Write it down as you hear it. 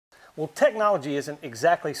Well, technology isn't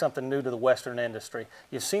exactly something new to the Western industry.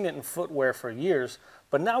 You've seen it in footwear for years,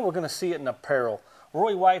 but now we're going to see it in apparel.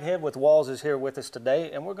 Roy Whitehead with Walls is here with us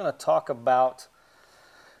today, and we're going to talk about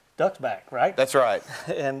duck's back, right? That's right.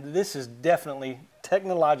 And this is definitely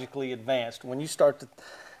technologically advanced. When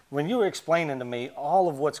you were explaining to me all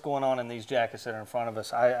of what's going on in these jackets that are in front of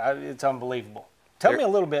us, it's unbelievable. Tell me a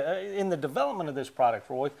little bit, in the development of this product,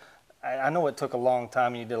 Roy, I know it took a long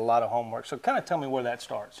time and you did a lot of homework, so kind of tell me where that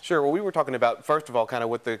starts. Sure. Well, we were talking about, first of all, kind of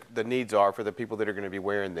what the needs are for the people that are going to be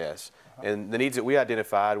wearing this. And the needs that we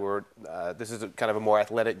identified were, this is kind of a more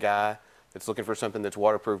athletic guy that's looking for something that's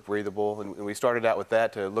waterproof, breathable, and we started out with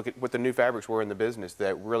that to look at what the new fabrics were in the business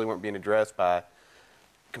that really weren't being addressed by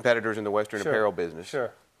competitors in the Western apparel business.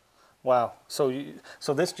 Sure. Wow. So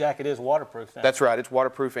this jacket is waterproof then? That's right. It's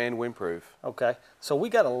waterproof and windproof. Okay. So we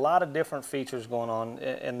got a lot of different features going on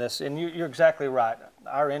in this, and you're exactly right.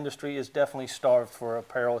 Our industry is definitely starved for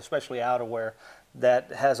apparel, especially outerwear,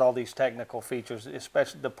 that has all these technical features,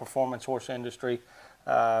 especially the performance horse industry.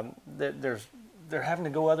 They're having to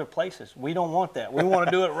go other places. We don't want that. We want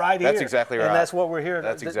to do it right here. That's exactly right. And that's what we're here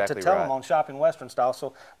to tell them on Shopping Western Style.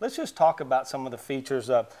 So let's just talk about some of the features.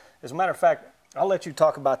 As a matter of fact, I'll let you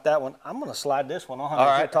talk about that one. I'm going to slide this one on. All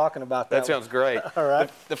right. You're talking about that. That sounds great. All right.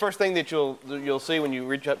 The first thing that you'll see when you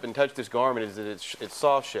reach up and touch this garment is that it's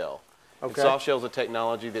soft shell. Okay. And soft shell is a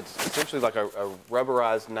technology that's essentially like a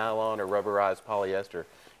rubberized nylon or rubberized polyester,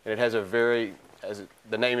 and it has a very, as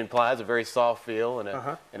the name implies, a very soft feel, and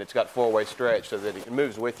and it's got four-way stretch so that it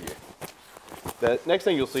moves with you. The next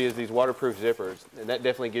thing you'll see is these waterproof zippers, and that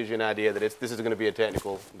definitely gives you an idea that this is going to be a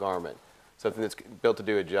technical garment. Something that's built to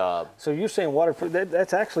do a job. So you're saying waterproof?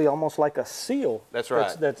 That's actually almost like a seal. That's right.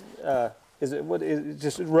 Is it what? Is it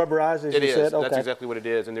just rubberized? As it you is. said? Okay. That's exactly what it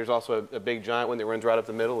is. And there's also a big giant one that runs right up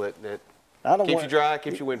the middle that keeps you dry,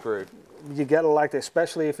 keeps you windproof. You gotta like that,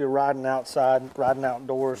 especially if you're riding outside, riding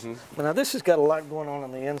outdoors. But now this has got a lot going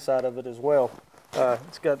on the inside of it as well.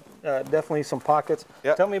 It's got definitely some pockets.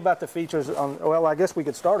 Yep. Tell me about the features on. Well, I guess we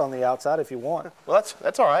could start on the outside if you want. Well,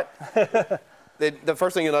 that's all right. The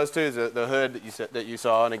first thing you'll notice, too, is the hood that you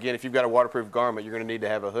saw. And, again, if you've got a waterproof garment, you're going to need to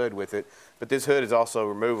have a hood with it. But this hood is also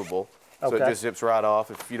removable, so it just zips right off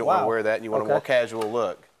if you don't want to wear that and you want a more casual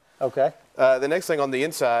look. Okay. The next thing on the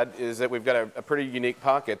inside is that we've got a pretty unique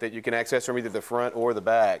pocket that you can access from either the front or the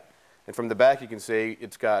back. And from the back, you can see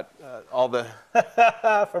it's got all the...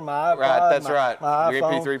 For my iPod, right, that's right. My your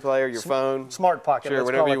iPhone, MP3 player, your phone. Smart pocket, sure,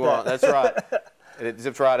 whatever you want. That's right. And it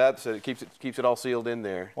zips right up, so it keeps it all sealed in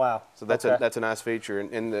there. Wow. So that's a nice feature.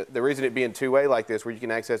 And the reason it being two-way like this, where you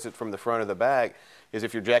can access it from the front or the back, is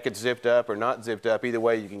if your jacket's zipped up or not zipped up, either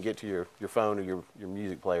way you can get to your phone or your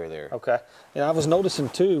music player there. Okay. And I was noticing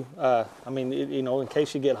too. I mean, in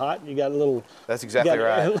case you get hot, you got a little. That's exactly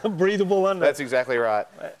right. A little breathable under. That's exactly right.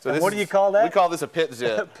 So what do you call that? We call this a pit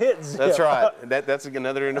zip. Pit zip. That's right. And that's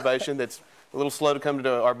another innovation that's a little slow to come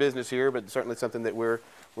to our business here, but certainly something that we're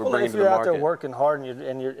bringing to the market. If you're out there working hard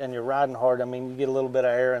and you're riding hard, I mean, you get a little bit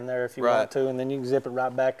of air in there if you want to, and then you can zip it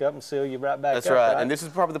right back up and seal you right back up. That's right. And this is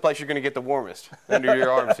probably the place you're going to get the warmest, under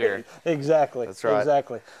your arms here. Exactly. That's right.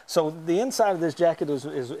 Exactly. So the inside of this jacket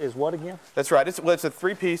is what again? That's right. It's a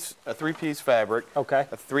three-piece fabric. Okay.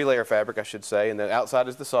 A three-layer fabric, I should say, and the outside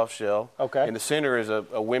is the soft shell. Okay. In the center is a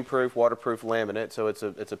windproof, waterproof laminate, so it's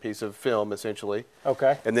a piece of film essentially.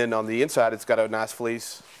 Okay. And then on the inside, it's got a nice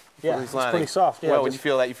fleece. Yeah, it's pretty soft. Yeah, well, when you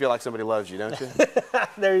feel that, you feel like somebody loves you, don't you?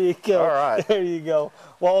 There you go. All right. There you go.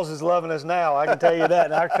 Walls is loving us now, I can tell you that.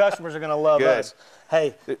 And our customers are going to love us.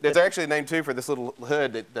 Hey. There's actually a name, too, for this little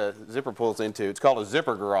hood that the zipper pulls into. It's called a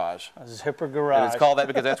zipper garage. A zipper garage. And it's called that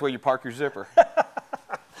because that's where you park your zipper.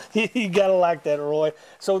 You got to like that, Roy.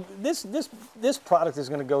 So this product is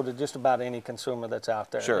going to go to just about any consumer that's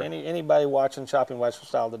out there. Sure. Anybody watching Shopping Western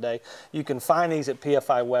Style today. You can find these at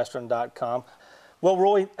pfiwestern.com. Well,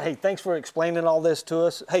 Roy, hey, thanks for explaining all this to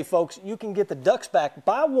us. Hey, folks, you can get the duck's back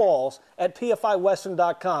by Walls at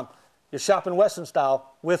pfiwestern.com. You're shopping Western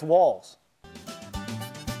Style with Walls.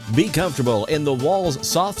 Be comfortable in the Walls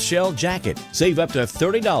soft shell jacket. Save up to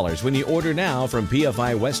 $30 when you order now from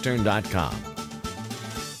pfiwestern.com.